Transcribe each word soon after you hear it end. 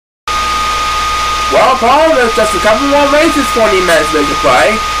Well, Paul, there's just a couple more races for the men's division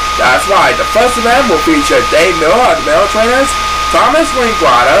play. That's right, the first event will feature Dave Miller of the male trainers, Thomas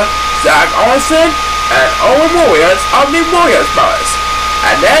Linklater, Zach Olson, and Owen Willards of the Willards Brothers.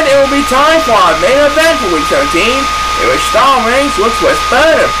 And then it will be time for our main event for week 17, in which Star Rings looks for his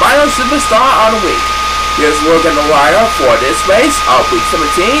third and final superstar on the week. Here's a look at the lineup for this race of week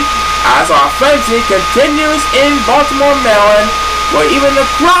 17, as our frenzy continues in Baltimore, Maryland, where even the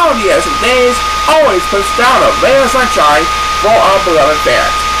cloudiest of days always puts down a ray of sunshine for our beloved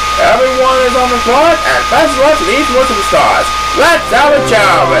fans. Everyone is on the court, and best of luck to these four superstars. Let's have a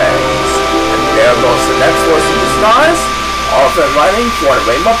Chao race. And there goes the next four superstars. Often running for the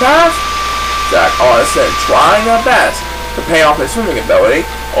Rainbow Pass. Zach Olson trying their best to pay off his swimming ability.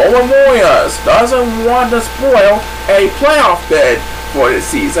 Owen Willards doesn't want to spoil a playoff bid for this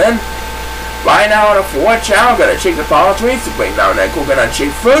season. Right now on the floor, Chao gonna shake the palm trees to bring down that coconut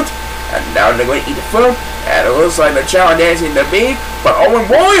shaped fruit. And now they're going to eat the fruit. And it looks like the Chao dancing the beat. But Owen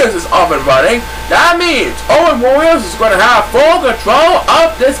Willards is up and running. That means Owen Willards is going to have full control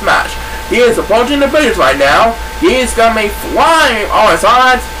of this match. He is approaching the bridges right now. He's going to be flying on his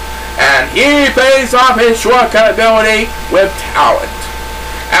odds. And he pays off his shortcut ability with talent.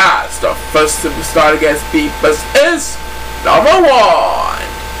 As the first superstar against Beepus is number 1.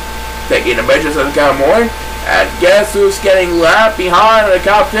 Taking the bridges of the Cowboy. And guess who's getting left behind in the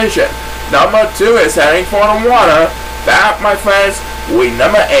competition? Number 2 is heading for the water. That, my friends, will be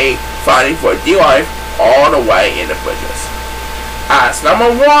number 8 fighting for D-Life all the way in the bridges. As number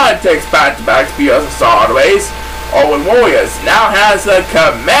 1 takes back-to-back spears and star the race, Owen Willards now has a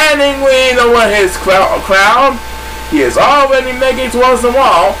commanding lead over his crowd. He is already making towards the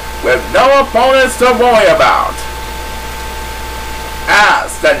wall with no opponents to worry about.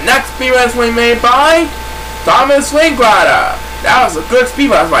 As the next speed race will be made by Thomas Linklater. That was a good speed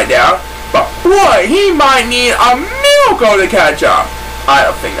race right there. But boy, he might need a miracle to catch up. I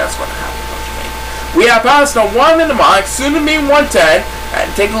don't think that's going to happen, don't you think? We have passed the 1 minute mark, soon to be 110, and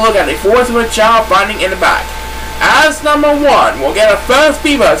take a look at the fourth of a Chao fighting in the back. As number 1, we'll get a first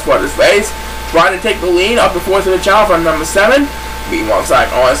speed race for this race, trying to take the lead up the fourth of a Chao from number 7. Meanwhile, Zach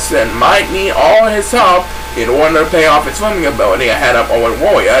Olson might need all his help in order to pay off his swimming ability ahead of Owen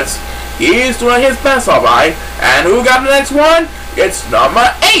Willards. He's doing his best, alright. And who got the next one? It's number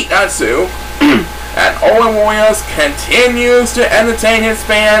 8, that's who. And Owen Willards continues to entertain his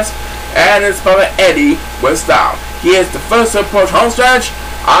fans and his brother Eddie with style. He is the first to approach homestretch.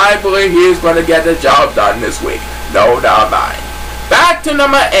 I believe he is going to get the job done this week. No doubt about it. Back to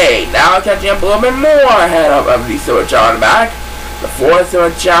number 8. Now catching up a little bit more ahead of the Silver Chao in the back. The fourth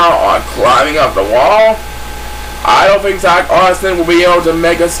Silver Chao are climbing up the wall. I don't think Zach Olson will be able to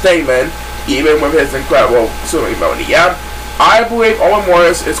make a statement, even with his incredible swimming ability, yep. I believe Owen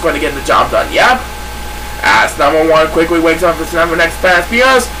Willards is going to get the job done, yep. As number 1 quickly wakes up to the next pass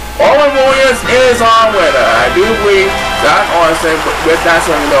spears, Owen Willards is our winner. I do believe Zach Olson, with that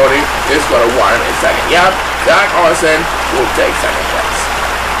swimming ability, is going to win in second, yep. Zach Olson will take second place.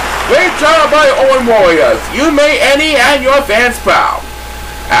 Great job by Owen Willards. You made Eddie and your fans proud.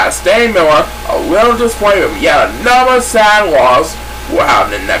 As Dave Miller, a little disappointed with yet another sad loss, will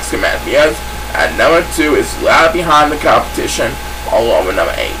have the next command years, and number 2 is left behind the competition, along with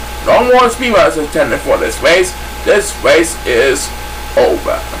number 8. No more speed races intended for this race. This race is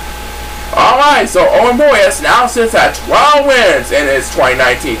over. Alright, so Owen Willards now sits at 12 wins in his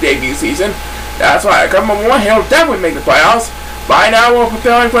 2019 debut season. That's right, a couple more, he'll definitely make the playoffs. By now, we're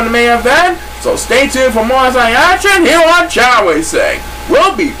preparing for the main event, so stay tuned for more exciting action here on Chao Racing.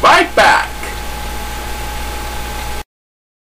 We'll be right back.